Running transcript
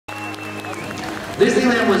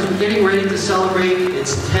Disneyland was getting ready to celebrate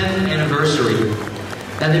its 10th anniversary,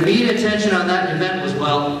 and the media attention on that event was,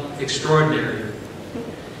 well, extraordinary.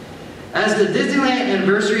 As the Disneyland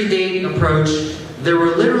anniversary date approached, there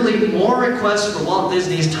were literally more requests for Walt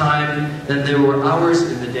Disney's time than there were hours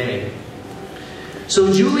in the day.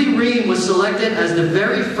 So Julie Ream was selected as the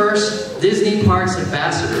very first Disney Parks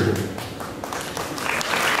ambassador.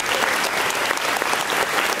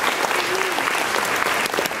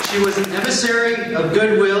 She was an emissary of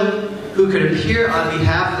goodwill who could appear on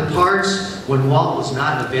behalf of the parks when Walt was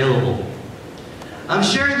not available. I'm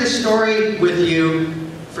sharing this story with you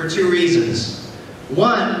for two reasons.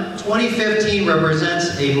 One, 2015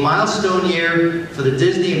 represents a milestone year for the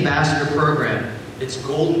Disney Ambassador Program, its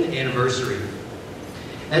golden anniversary.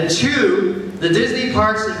 And two, the Disney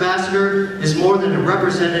Parks Ambassador is more than a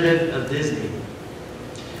representative of Disney.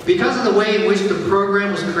 Because of the way in which the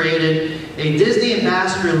program was created, a Disney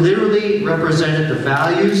Ambassador literally represented the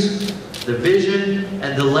values, the vision,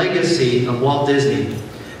 and the legacy of Walt Disney,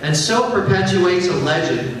 and so perpetuates a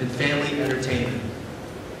legend in family entertainment.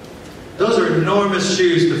 Those are enormous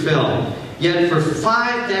shoes to fill, yet for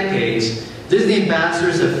 5 decades, Disney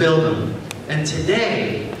ambassadors have filled them. And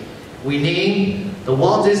today, we name the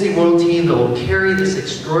Walt Disney World team that will carry this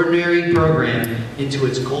extraordinary program into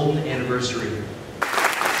its golden anniversary.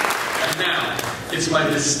 And now, it's my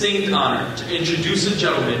distinct honor to introduce a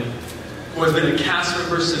gentleman who has been a cast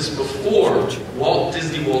member since before Walt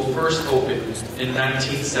Disney World first opened in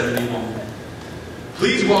 1971.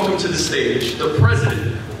 Please welcome to the stage the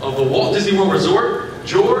president of the Walt Disney World Resort,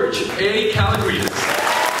 George A. Kalogridis.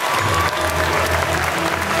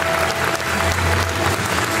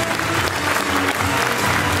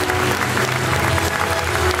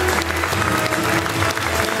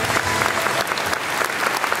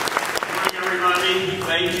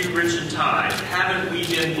 Haven't we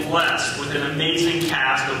been blessed with an amazing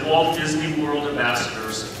cast of Walt Disney World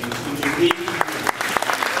ambassadors, including me?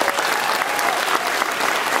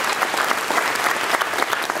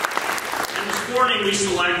 And this morning we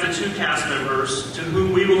select the 2 cast members to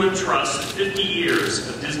whom we will entrust 50 years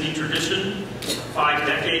of Disney tradition, 5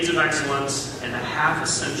 decades of excellence, and a half a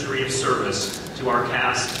century of service to our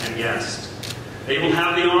cast and guests. They will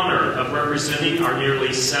have the honor of representing our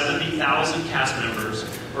nearly 70,000 cast members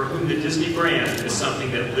for whom the Disney brand is something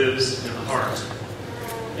that lives in the heart.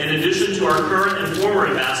 In addition to our current and former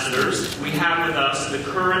ambassadors, we have with us the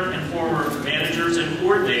current and former managers and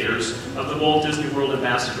coordinators of the Walt Disney World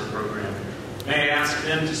Ambassador Program. May I ask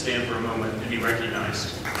them to stand for a moment and be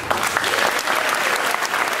recognized.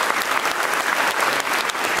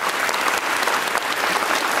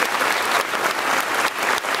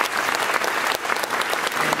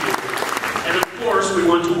 We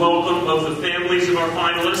want to welcome both the families of our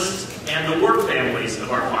finalists and the work families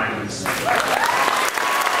of our finalists.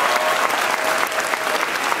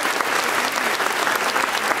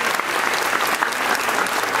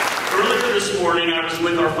 Earlier this morning I was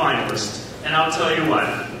with our finalists, and I'll tell you what,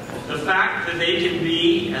 the fact that they can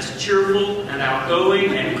be as cheerful and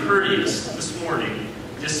outgoing and courteous this morning,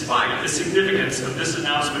 despite the significance of this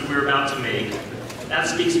announcement we're about to make, that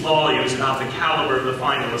speaks volumes about the caliber of the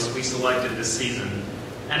finalists we selected this season.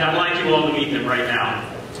 And I'd like you all to meet them right now.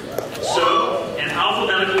 So, in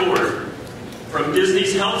alphabetical order, from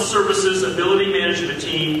Disney's Health Services Ability Management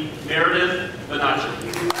Team, Meredith Bonacci.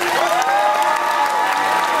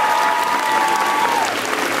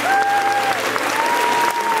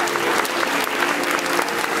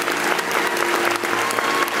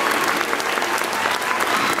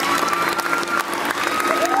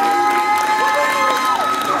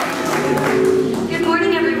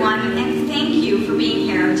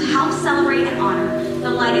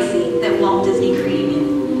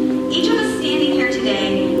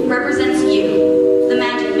 Represents you, the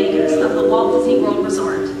magic makers of the Walt Disney World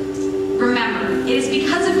Resort. Remember, it is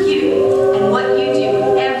because of you and what you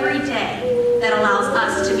do every day that allows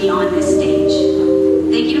us to be on this stage.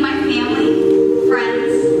 Thank you to my family,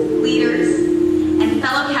 friends, leaders, and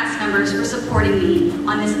fellow cast members for supporting me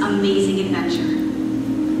on this amazing adventure.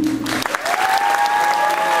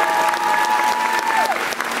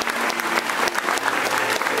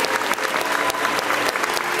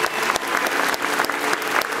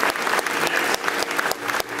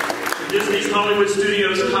 Disney's Hollywood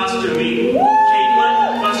Studios costuming,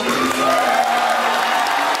 Caitlin Busscher.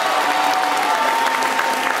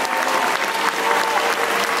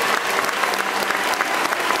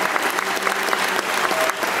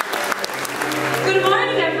 Good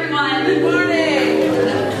morning, everyone. Good morning.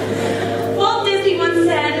 Walt Disney once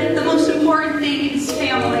said the most important thing is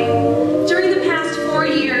family. During the past 4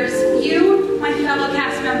 years, you, my fellow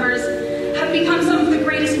cast members, have become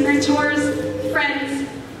mentors, friends,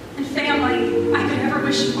 and family I could ever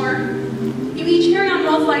wish for. You each carry on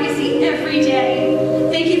Walt's legacy every day.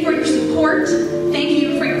 Thank you for your support, thank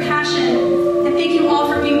you for your passion, and thank you all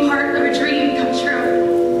for being part of a dream come true.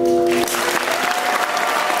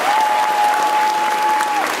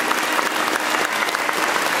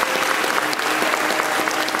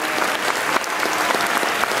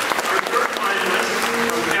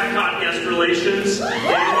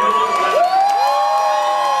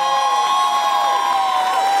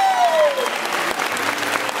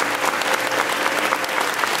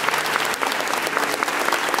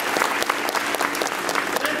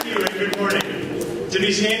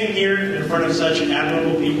 Standing here in front of such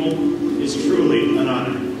admirable people is truly an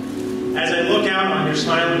honor. As I look out on your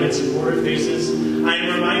smiling and supportive faces, I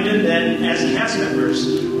am reminded that as cast members,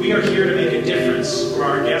 we are here to make a difference for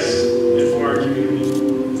our guests and for our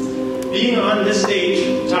community. Being on this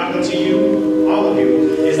stage, talking to you, all of you,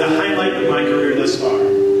 is the highlight of my career thus far.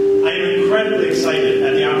 I am incredibly excited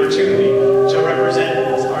at the opportunity to represent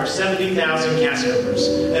our 70,000 cast members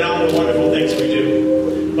and all the wonderful things we do.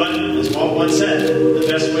 But, as Walt once said, the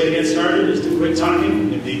best way to get started is to quit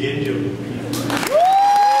talking and begin doing.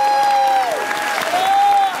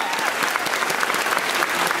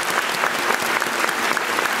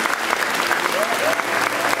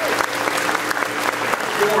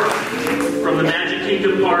 Fourth, from the Magic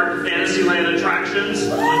Kingdom Park Fantasyland attractions,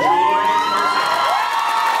 LaJoy.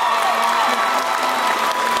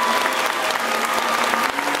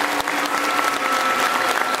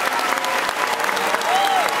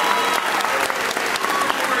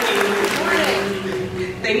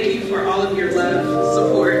 Thank you for all of your love,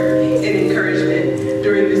 support, and encouragement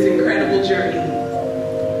during this incredible journey.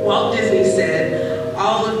 Walt Disney said,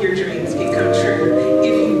 all of your dreams can come true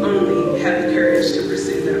if you only have the courage to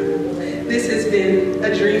pursue them. This has been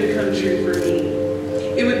a dream come true for me.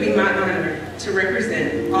 It would be my honor to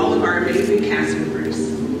represent all of our amazing cast members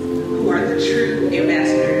who are the true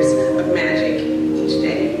ambassadors of magic each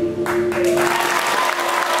day.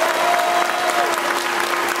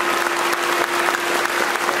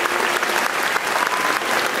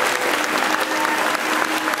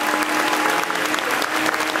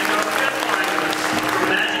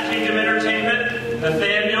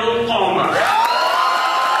 Nathaniel, Palma.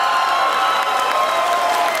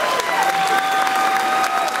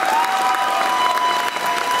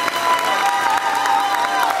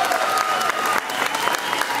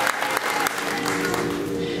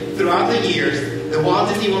 Throughout the years, the Walt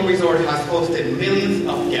Disney World Resort has hosted millions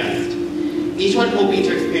of guests, each one hoping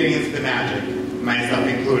to experience the magic, myself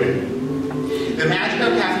included. The magic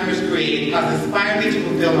our cast members create has inspired me to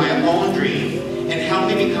fulfill my own dreams and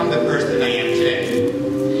helped me become the person I am today.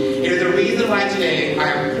 It is the reason why today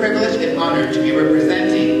I am privileged and honored to be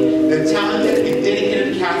representing the talented and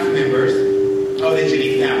dedicated cast members of the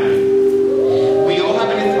Ginny family. We all have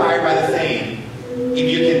been inspired by the saying, if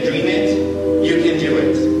you can dream it, you can do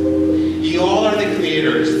it. You all are the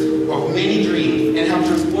creators of many dreams and help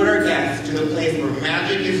transport our guests to the place where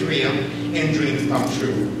magic is real and dreams come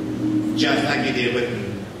true, just like you did with me.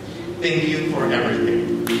 Thank you for everything.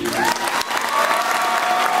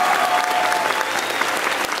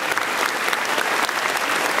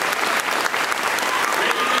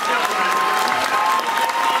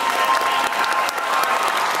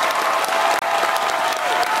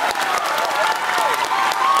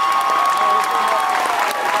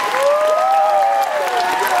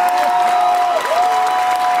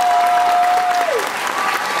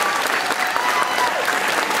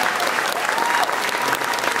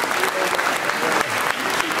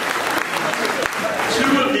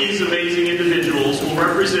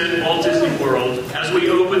 represent Walt Disney World as we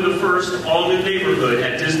open the first all-new neighborhood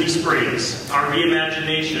at Disney Springs, our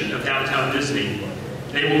reimagination of downtown Disney.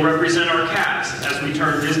 They will represent our cast as we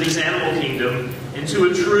turn Disney's Animal Kingdom into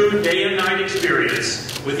a true day and night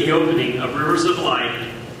experience with the opening of Rivers of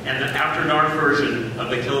Light and the after dark version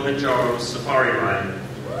of the Kilimanjaro Safari Ride.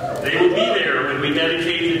 They will be there when we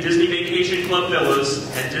dedicate the Disney Vacation Club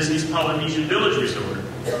Villas at Disney's Polynesian Village Resort.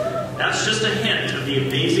 That's just a hint of the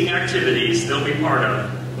amazing activities they'll be part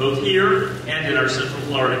of, both here and in our Central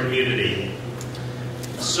Florida community.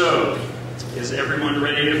 So, is everyone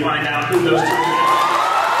ready to find out who those two are?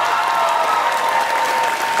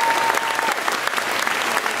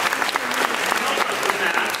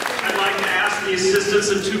 I'd like to ask the assistance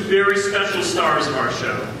of two very special stars of our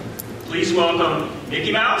show. Please welcome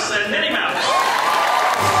Mickey Mouse and Minnie Mouse.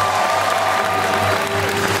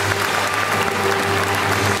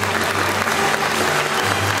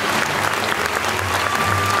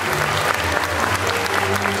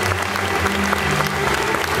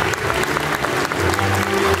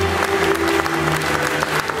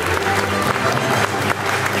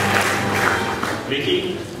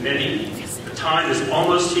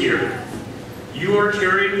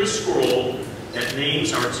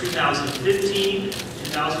 our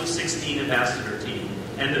 2015-2016 ambassador team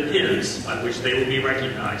and the pins by which they will be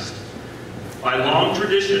recognized. By long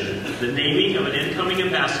tradition, the naming of an incoming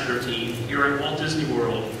ambassador team here at Walt Disney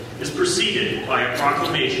World is preceded by a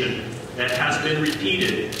proclamation that has been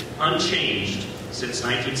repeated, unchanged, since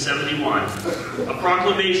 1971, a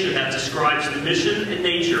proclamation that describes the mission and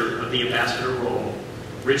nature of the ambassador role.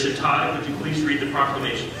 Rich and Todd, would you please read the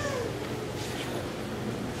proclamation?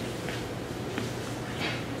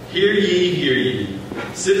 Hear ye,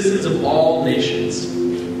 citizens of all nations.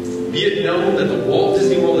 Be it known that the Walt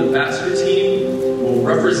Disney World Ambassador Team will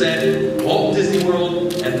represent Walt Disney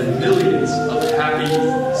World and the millions of happy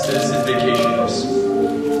citizen vacationers.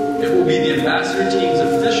 It will be the Ambassador Team's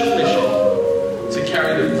official mission to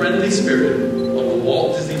carry the friendly spirit of the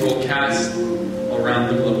Walt Disney World cast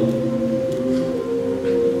around the globe.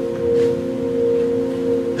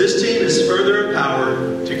 This team is further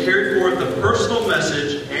empowered to carry forth the personal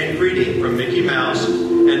message and greeting from Mickey Mouse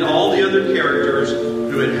and all the other characters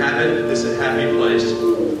who inhabit this happy place.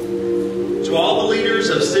 To all the leaders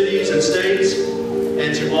of cities and states,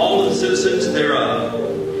 and to all of the citizens thereof,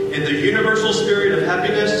 in the universal spirit of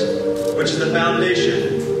happiness, which is the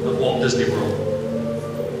foundation of Walt Disney World.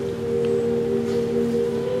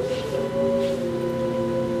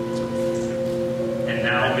 And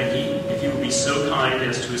now, Mickey, if you would be so kind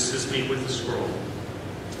as to assist me with the scroll.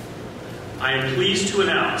 I am pleased to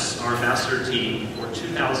announce our ambassador team for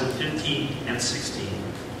 2015 and 16.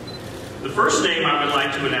 The first name I would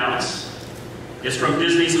like to announce is from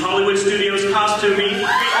Disney's Hollywood Studios costuming.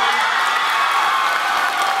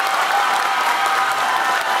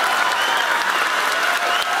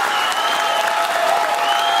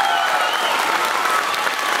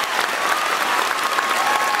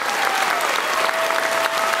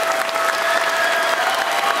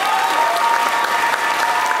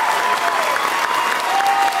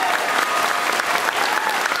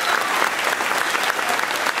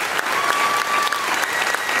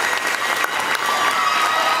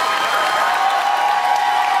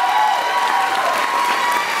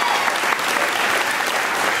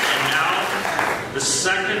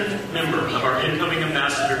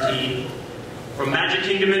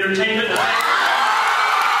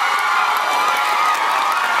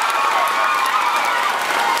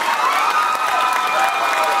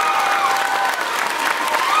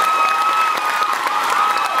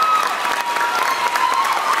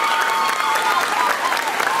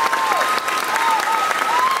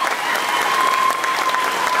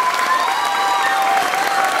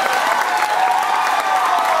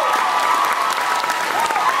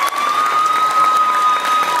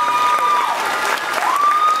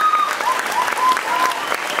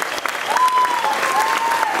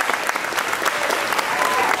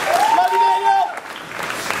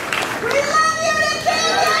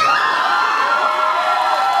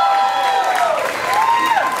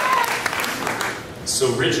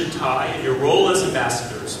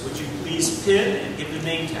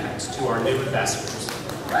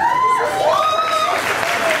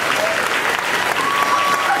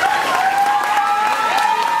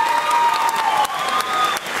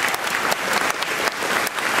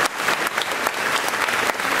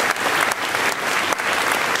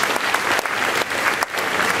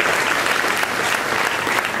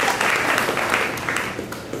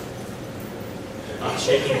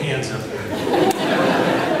 Shaking hands up there.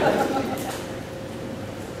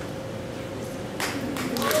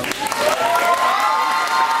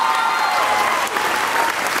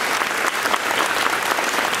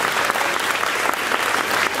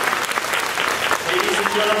 Ladies and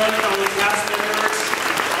gentlemen, fellow cast members,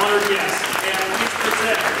 honored guests, may I please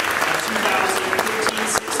present our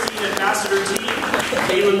 2015-16 ambassador team,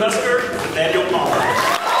 Busscher, Nathaniel, Palma.